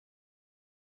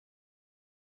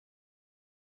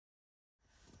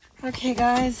Okay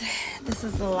guys, this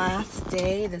is the last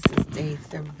day. This is day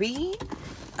 3.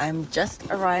 I'm just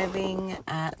arriving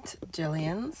at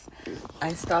Jillian's.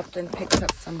 I stopped and picked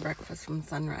up some breakfast from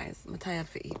Sunrise. I'm tired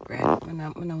for eat bread.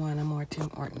 I'm gonna want more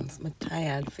Tim Hortons. I'm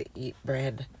tired for eat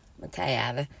bread. I'm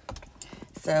tired.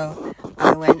 So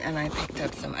I went and I picked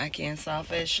up some ackee and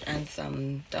saltfish and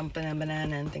some dumpling and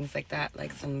banana and things like that.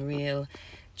 Like some real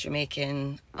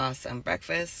Jamaican awesome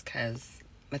breakfast because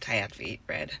I'm tired for eat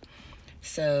bread.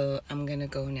 So I'm gonna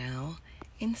go now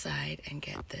inside and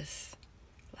get this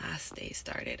last day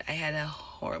started. I had a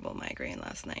horrible migraine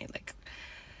last night. Like,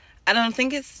 I don't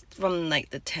think it's from like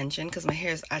the tension because my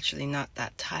hair is actually not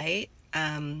that tight.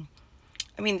 I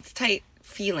mean, it's tight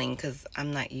feeling because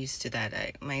I'm not used to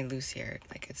that. My loose hair,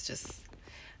 like, it's just,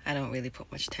 I don't really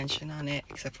put much tension on it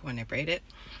except for when I braid it.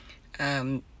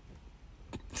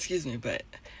 Excuse me, but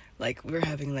like we're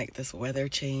having like this weather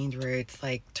change where it's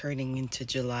like turning into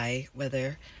July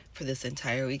weather for this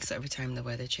entire week. So every time the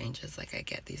weather changes, like I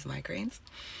get these migraines.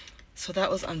 So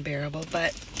that was unbearable,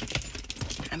 but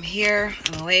I'm here,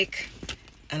 I'm awake,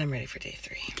 and I'm ready for day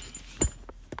 3.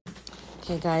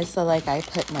 Okay guys, so like I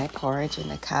put my porridge in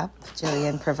a cup.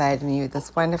 Jillian provided me with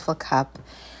this wonderful cup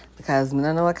because I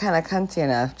don't know what kind of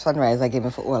container Sunrise I gave me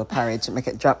for oil porridge to make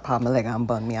it drop on my leg and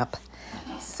burn me up.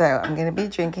 So I'm going to be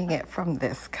drinking it from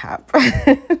this cup.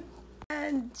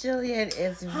 And Jillian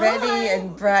is ready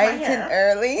and bright and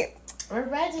early. We're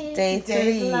ready. Day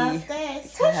Today's 3. the last day.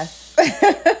 Yes.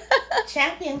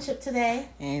 Championship today.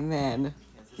 Amen.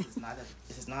 This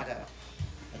is not a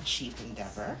cheap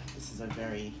endeavor. This is a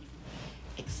very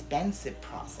expensive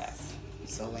process.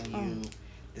 So when you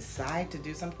decide to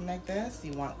do something like this,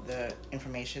 you want the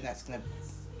information that's going to,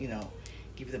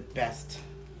 give you the best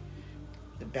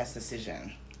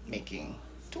decision making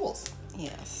tools.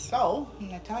 Yes. So I'm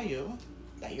going to tell you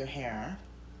that your hair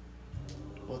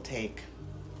will take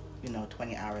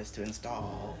 20 hours to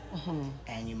install,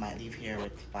 and you might leave here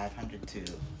with 500 to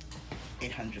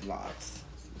 800 logs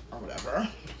or whatever.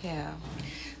 Yeah.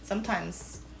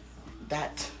 Sometimes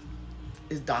that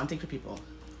is daunting for people.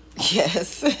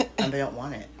 Yes. And they don't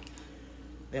want it.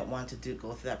 They don't want to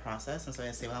go through that process, and so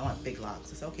they say, well, I want big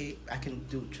locks. I say, okay, I can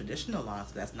do traditional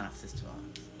locks, but that's not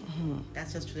Sisterlocks.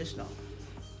 That's just traditional.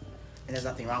 And there's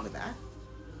nothing wrong with that.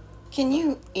 Can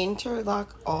you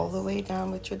interlock all the way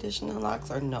down with traditional locks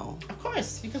or no? Of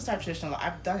course, you can start traditional.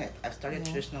 I've done it. I've started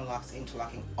traditional locks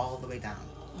interlocking all the way down.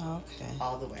 Okay.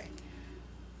 All the way.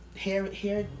 Hair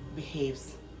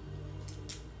behaves.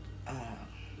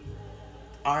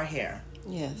 Our hair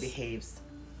behaves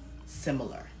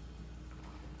similar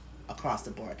across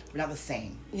the board. We're not the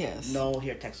same. Yes. No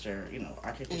hair texture.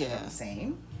 Our hair texture is not the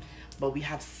same, but we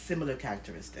have similar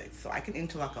characteristics. So I can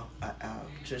interlock a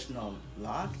traditional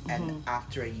lock, and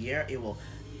after a year, it will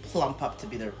plump up to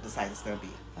be the size it's going to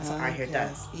be. That's what our hair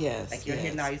does. Yes. Like your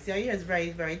hair now, you see our hair is very,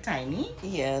 very tiny.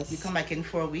 Yes. You come back in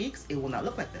 4 weeks, it will not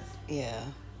look like this. Yeah.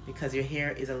 Because your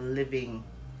hair is a living,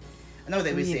 I know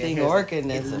that we say living hair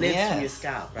organism. it lives from your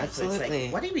scalp, right? Absolutely. So it's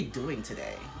like, what are we doing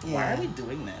today? Yeah. Why are we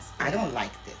doing this? I don't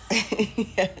like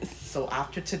this. Yes. So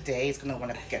after today, it's going to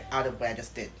want to get out of what I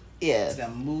just did. Yes. It's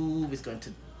going to move. It's going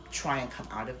to try and come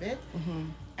out of it.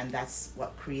 And that's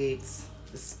what creates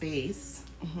the space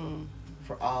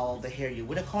for all the hair you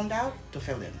would have combed out to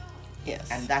fill in. Yes.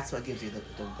 And that's what gives you the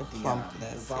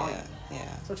plumpness. volume.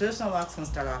 Yeah. So traditional locks can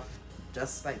start off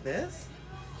just like this,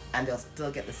 and they'll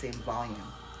still get the same volume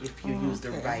if you use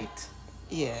the right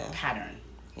pattern.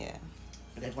 Yeah.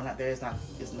 But everyone out there is not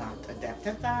adept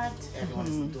at that. Everyone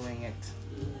is doing it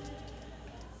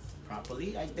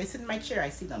properly. They sit in my chair. I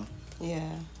see them.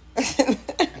 Yeah. I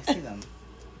see them.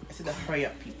 I see the hurry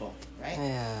up people, right?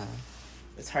 Yeah.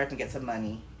 It's hard to get some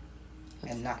money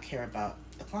and not care about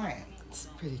the client. It's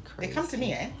pretty crazy. They come to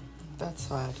me, That's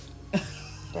sad.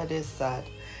 That is sad.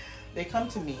 They come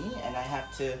to me, and I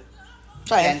have to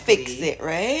try and fix it,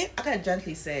 right? I gotta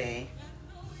gently say,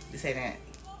 this ain't it.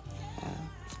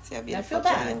 See how beautiful I feel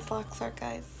bad. Jillian's locks are,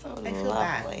 guys. So I feel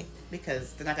lovely. bad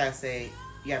because then I gotta say,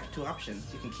 you have 2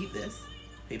 options. You can keep this,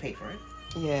 if you paid for it.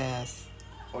 Yes.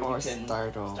 Or Or you can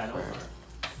start over.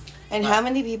 And But how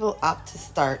many people opt to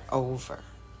start over?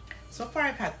 So far,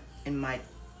 I've had in my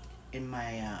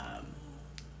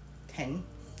 10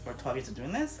 or 12 years of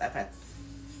doing this, I've had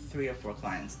 3 or 4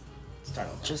 clients start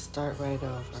over. Just start right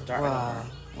over. Start right over.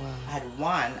 Wow. I had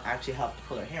one actually help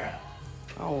pull her hair out.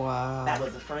 Oh, wow. That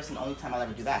was the first and only time I'll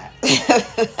ever do that.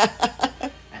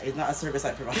 It's not a service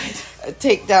I provide.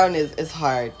 Takedown is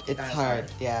hard. It's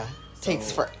hard. Yeah.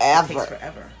 Takes forever. It takes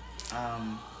forever.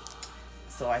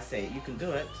 So I say, you can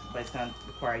do it, but it's going to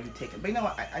require you take it. But you know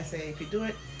what? I say, if you do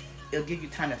it, it'll give you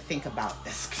time to think about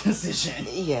this decision.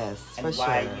 Yes, and for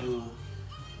why sure. you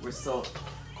were so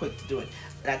quick to do it.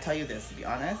 And I tell you this, to be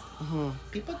honest,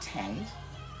 people tend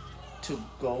to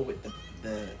go with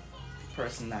the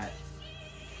person that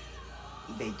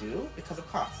they do because of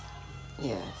cost.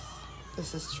 Yes,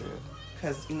 this is true.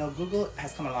 Because, you know, Google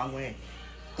has come a long way.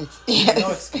 It's There's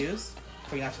no excuse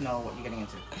for you not to know what you're getting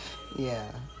into. Yeah.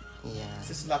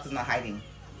 Sisterlocks is not hiding.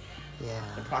 Yeah.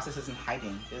 The process isn't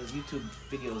hiding. There's YouTube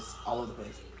videos all over the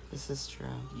place. This is true.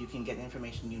 You can get the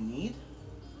information you need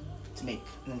to make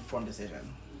an informed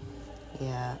decision.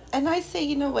 Yeah. And I say,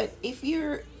 you know what? If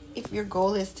your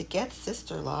goal is to get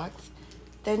Sisterlocks,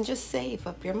 then just save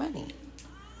up your money.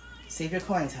 Save your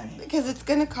coins, honey. Because it's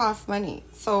going to cost money.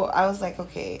 So I was like,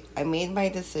 okay, I made my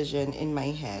decision in my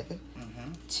head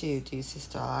to do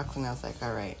Sisterlocks. And I was like,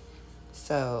 all right.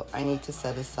 So I need to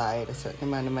set aside a certain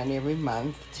amount of money every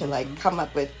month to like come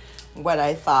up with what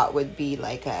I thought would be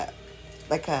like an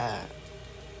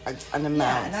amount.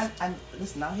 Yeah, and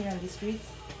listen, out here on these streets,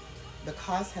 the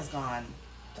cost has gone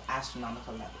to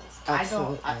astronomical levels.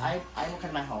 Absolutely. I look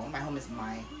at my home. My home is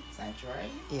my sanctuary.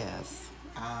 Yes.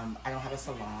 I don't have a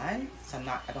salon, so I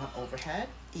don't have overhead.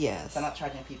 Yes. So I'm not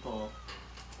charging people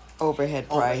Overhead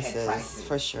prices,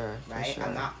 for sure. right? For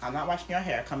sure. I'm not washing your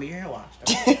hair. Come get your hair washed.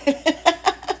 Okay?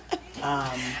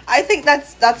 I think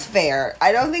that's fair.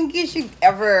 I don't think you should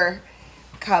ever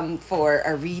come for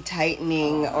a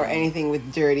retightening or anything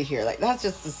with dirty hair. Like, that's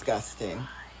just disgusting.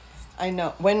 I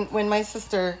know. When my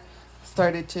sister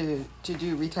started to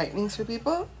do retightenings for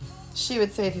people, she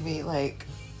would say to me, like,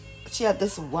 she had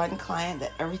this one client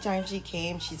that every time she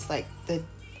came, she's like,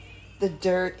 the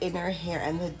dirt in her hair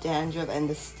and the dandruff and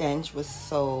the stench was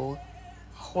so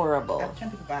horrible. Gotta turn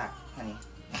people back, honey.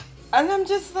 And I'm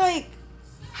just like,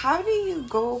 how do you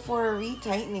go for a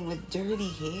retightening with dirty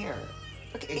hair?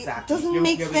 Like, Exactly. It doesn't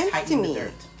make you're sense to retightening me. the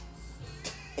dirt.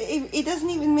 It doesn't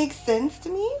even make sense to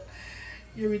me.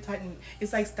 You're retightening.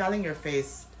 It's like styling your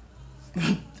face,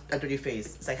 a dirty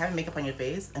face. It's like having makeup on your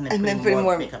face and then putting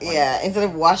more makeup on. Yeah, instead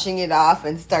of washing it off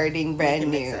and starting brand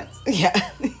Make it new. make sense. Yeah.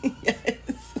 Yes.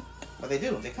 But they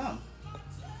do. They come.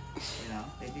 You know,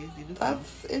 they do come.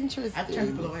 That's interesting. I've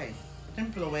turned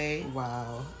people away.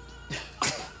 Wow.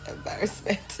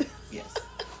 Embarrassment. Yes.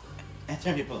 I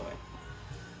turn people away.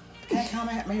 Can I count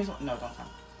my hair's? No, don't count.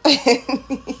 Yes.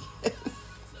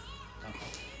 Don't count.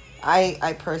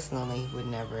 I personally would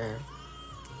never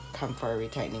come for a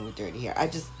retightening with dirty hair. I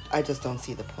just don't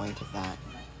see the point of that.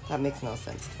 That makes no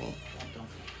sense to me. Don't.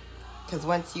 Because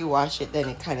once you wash it, then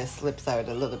it kind of slips out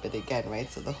a little bit again,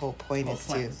 right? So the whole point is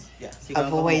to Yeah. So you're gonna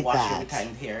go avoid and wash that. your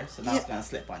retightened hair, so now it's gonna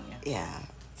slip on you. Yeah.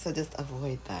 So just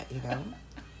avoid that, you know?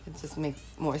 It just makes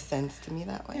more sense to me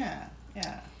that way.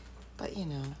 Yeah. But, you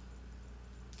know,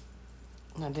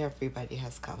 not everybody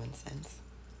has common sense.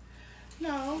 No.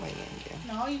 What are you gonna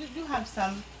do? No, you do have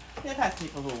some. You've had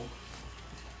people who.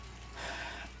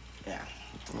 Yeah.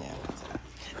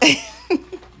 Yeah.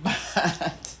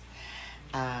 But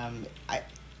I,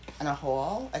 on a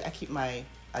whole, I keep my,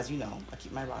 as you know, I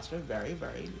keep my roster very,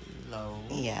 very low.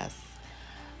 Yes.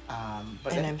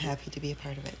 But And I'm happy to be a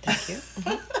part of it. Thank you.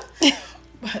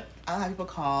 But I'll have people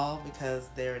call because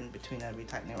they're in between a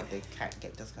retightening or they can't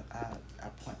get this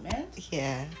appointment.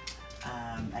 Yeah.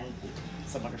 And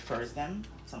someone refers them.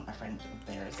 Some of my friends of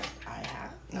theirs that I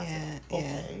have. And I'll say, Yeah,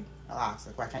 okay. I'll ask,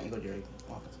 like, why can't you go to your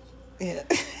office? Yeah.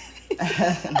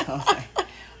 And I was like,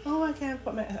 oh, I can't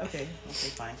appointment. Okay,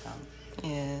 fine, come. Yeah.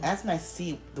 And that's when I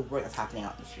see the work that's happening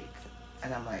out in the street.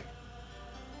 And I'm like,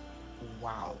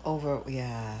 wow.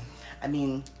 Yeah. I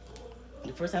mean,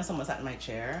 the first time someone sat in my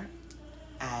chair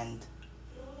and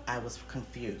I was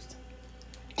confused.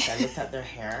 So I looked at their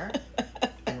hair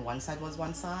and one side was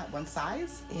one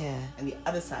size Yeah. and the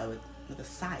other side was the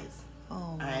size.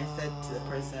 Oh, And I said to the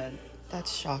person,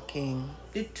 that's shocking.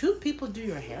 did two people do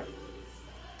your hair?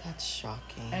 That's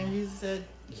shocking. And he said,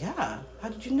 yeah. How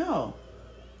did you know?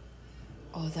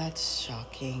 Oh, that's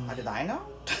shocking. How did I know?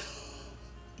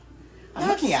 I'm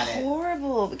That's looking at it.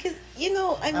 horrible because, you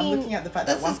know, I I'm mean, looking at the fact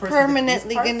that this one is person did these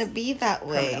permanently parts. going to be that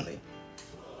way. Permanently.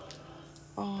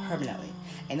 Oh. Permanently.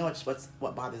 I know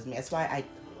what bothers me. That's why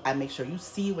I make sure you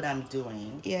see what I'm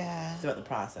doing Yeah. throughout the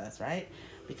process, right?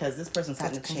 Because this person sat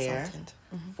in That's the chair consultant.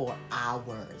 for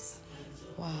hours,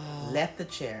 Wow. left the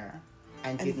chair,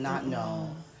 and did not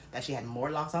know that she had more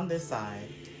locks on this side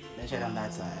than she had on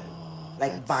that side.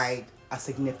 Like by a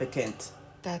significant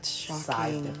That's shocking.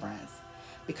 size difference.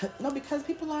 Because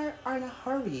people are in a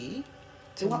hurry.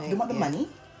 They want the yeah. money.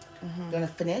 They want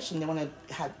to finish and they want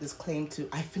to have this claim to,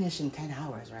 I finish in 10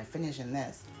 hours or I finish in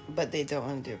this. But they don't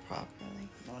want to do it properly.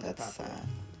 Don't want to do it That's properly.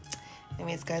 sad.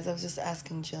 Anyways, guys, I was just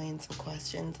asking Jillian some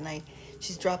questions, and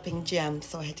she's dropping gems,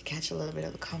 so I had to catch a little bit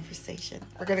of the conversation.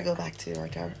 We're gonna go back to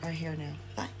our hair now.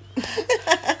 Bye.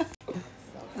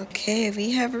 Okay,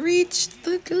 we have reached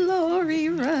the glory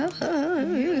road.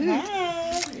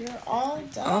 You're all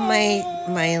done. All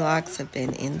my locks have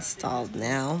been installed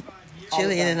now.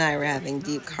 Jillian and I are having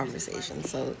deep conversations,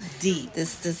 so Deep.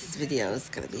 This video is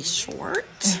gonna be short.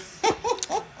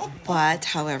 But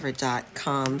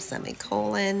however.com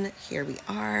semicolon, here we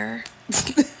are.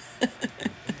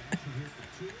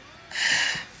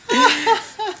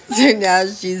 So now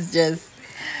she's just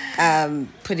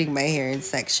putting my hair in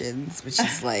sections, which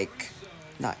is like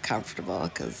not comfortable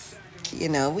because you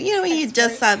know when you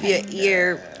just have your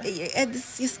ear, your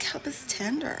scalp is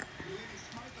tender.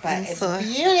 But And it's so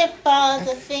beautiful.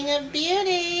 It's a thing of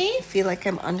beauty. I feel like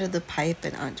I'm under the pipe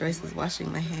and Aunt Joyce is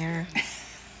washing my hair.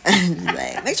 And she's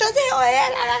like, make sure it's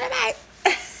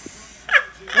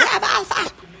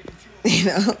you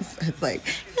know, so it's like,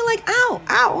 you're like, ow,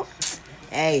 ow.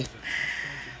 Hey.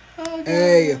 Oh,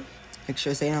 Hey. Make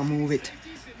sure say I'll move it.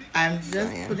 I'm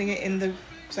just yeah. putting it in the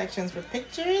sections for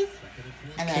pictures,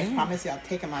 and then I promise you I'll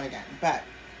take them out again. But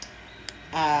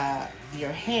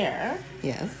your hair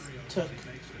Yes. took,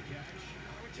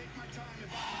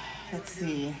 let's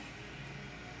see,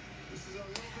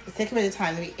 let's take a bit of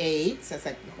time to be 8, so it's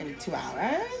like maybe 2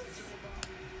 hours.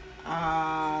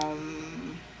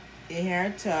 Your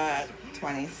hair took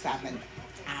 27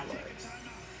 hours.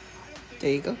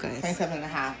 There you go, guys. 27 and a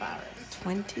half hours.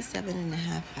 27 and a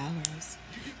half hours.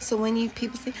 So when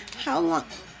people say, how long?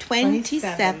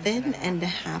 27 and a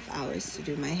half hours to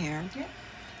do my hair. Yeah.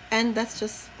 And that's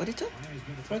just what it took.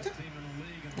 That's what it took.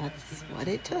 That's what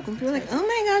it took. And people are like, oh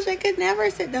my gosh, I could never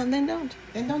sit down. Then don't.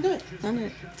 Then don't do it. Don't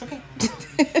do It's okay.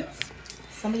 it.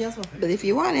 Somebody else will. But if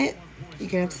you want it, you're going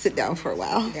to have to sit down for a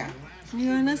while. Yeah.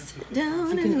 You're going to sit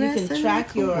down You and rest can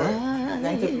track your while.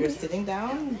 length of your sitting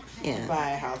down Yeah.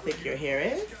 by how thick your hair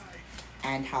is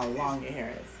and how long your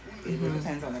hair is. It really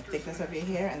depends on the thickness of your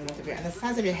hair and the length of your and the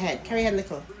size of your head. Carry your head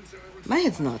little. My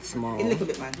head's not small. A little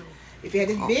bit, man. If your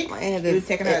head is big, My head it would is,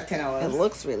 take another 10 hours. It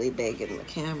looks really big in the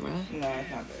camera. No,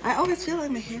 it's not big. I always feel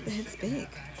like my head's big.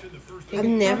 Take I've it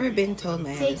never from- been told my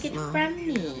head is Take it small. from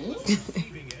me.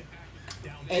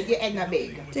 And your head not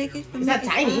big. Take it from It's not me.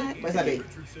 tiny, but it's not big.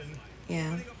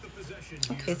 Yeah.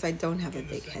 Okay, so I don't have a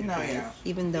big head, No, guys. you don't.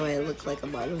 Even though I look like a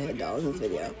bobblehead doll in this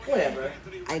video, Whatever.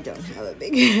 I don't have a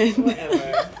big head.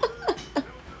 Whatever.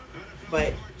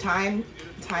 But time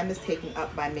is taken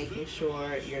up by making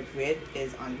sure your grid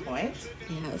is on point.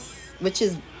 Yes, which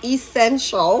is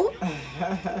essential.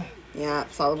 Yeah,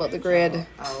 it's all about the grid.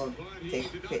 I'll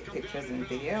take pictures and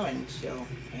video, and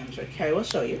I'm sure Carrie will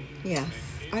show you. Yes,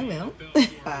 I will. But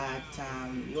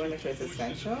you want to make sure it's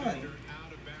essential, and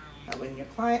when your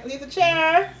client leaves the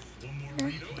chair,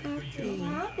 Happy.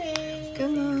 happy.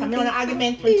 Come on. Come on, an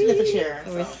argument when she leaves the chair.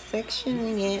 We're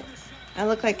sectioning it. I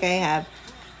look like I have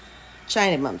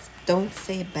China bumps. Don't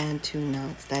say Bantu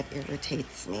knots. That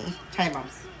irritates me. Time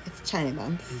bumps. It's China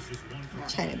bumps.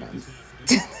 China bumps.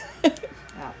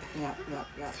 Yep.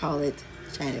 Call it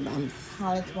China bumps.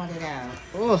 Call it what it is.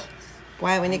 Oh,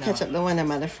 why when you catch up the one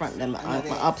I'm at the front, them I'm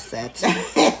upset.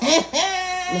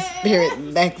 My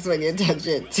spirit begs when you touch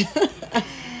it.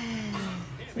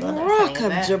 Rock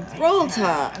of Gibraltar.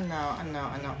 I know.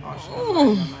 Oh,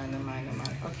 I know.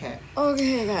 Okay.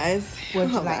 Okay, guys. What would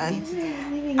you Hold like on. me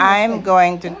to do? I'm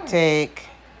going to take.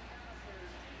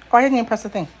 Oh, I didn't even press the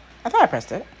thing. I thought I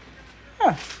pressed it.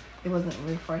 Huh. It wasn't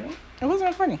recording? It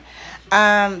wasn't recording.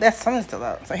 That sun is still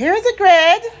out. So here's a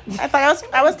grid. I thought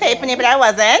I was taping it, but I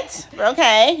wasn't. We're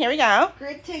okay. Here we go.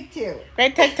 Great take two.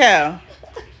 Great take two.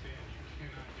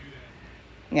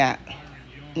 Yeah.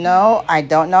 No, I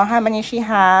don't know how many she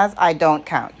has. I don't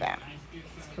count them.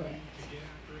 That's correct.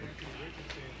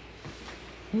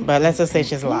 But let's just say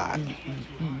she's a lot.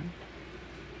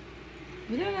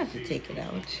 You don't have to take it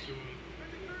out.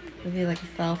 It'll be like a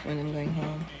self when I'm going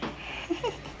home.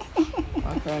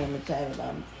 Walk around in my China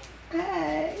bumps.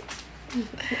 Hi.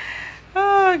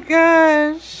 Oh,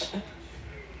 gosh.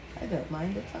 I don't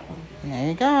mind at all. There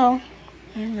you go. All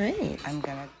right. I'm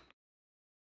going to...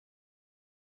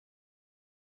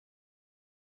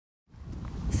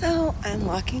 So I'm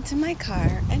walking to my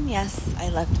car, and yes, I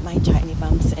left my China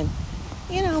bumps in.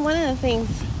 You know, one of the things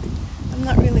I'm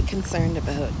not really concerned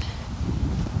about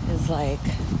is like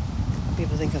what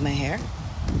people think of my hair.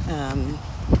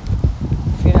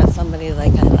 If you're not somebody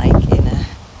like I like in a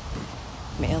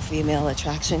male-female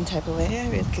attraction type of way, I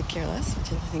really could care less what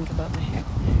you think about my hair.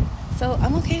 So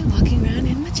I'm okay walking around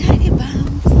in my China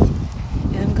bumps,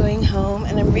 and I'm going home,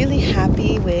 and I'm really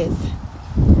happy with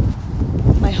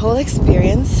my my whole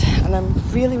experience, and I'm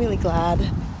really, really glad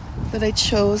that I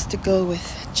chose to go with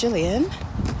Jillian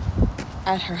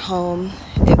at her home.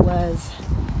 It was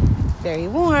very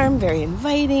warm, very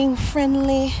inviting,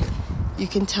 friendly. You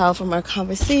can tell from our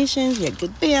conversations, we had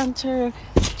good banter,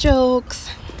 jokes.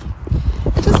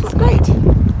 It just was great.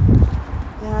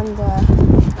 And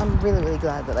I'm really, really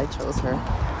glad that I chose her.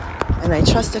 And I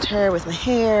trusted her with my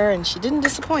hair, and she didn't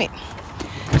disappoint.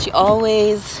 She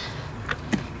always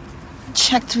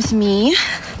checked with me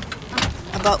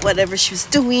about whatever she was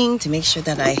doing to make sure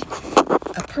that I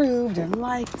approved and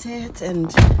liked it.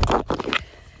 And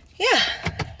yeah,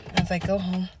 as I go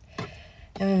home,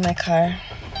 I'm in my car,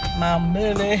 my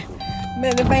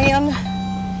minivan.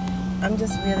 I'm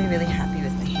just really, really happy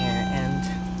with my hair, and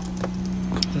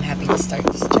I'm happy to start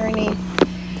this journey.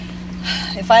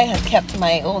 If I had kept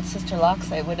my old Sisterlocks,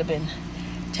 I would have been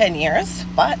 10 years,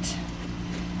 but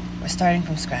we're starting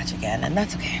from scratch again, and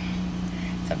that's okay.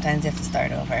 Sometimes you have to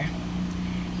start over,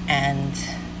 and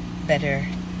better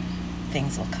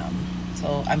things will come.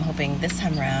 So I'm hoping this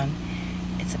time around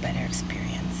it's a better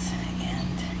experience,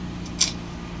 and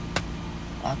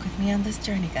walk with me on this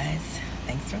journey, guys.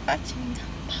 Thanks for watching.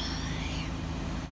 Bye.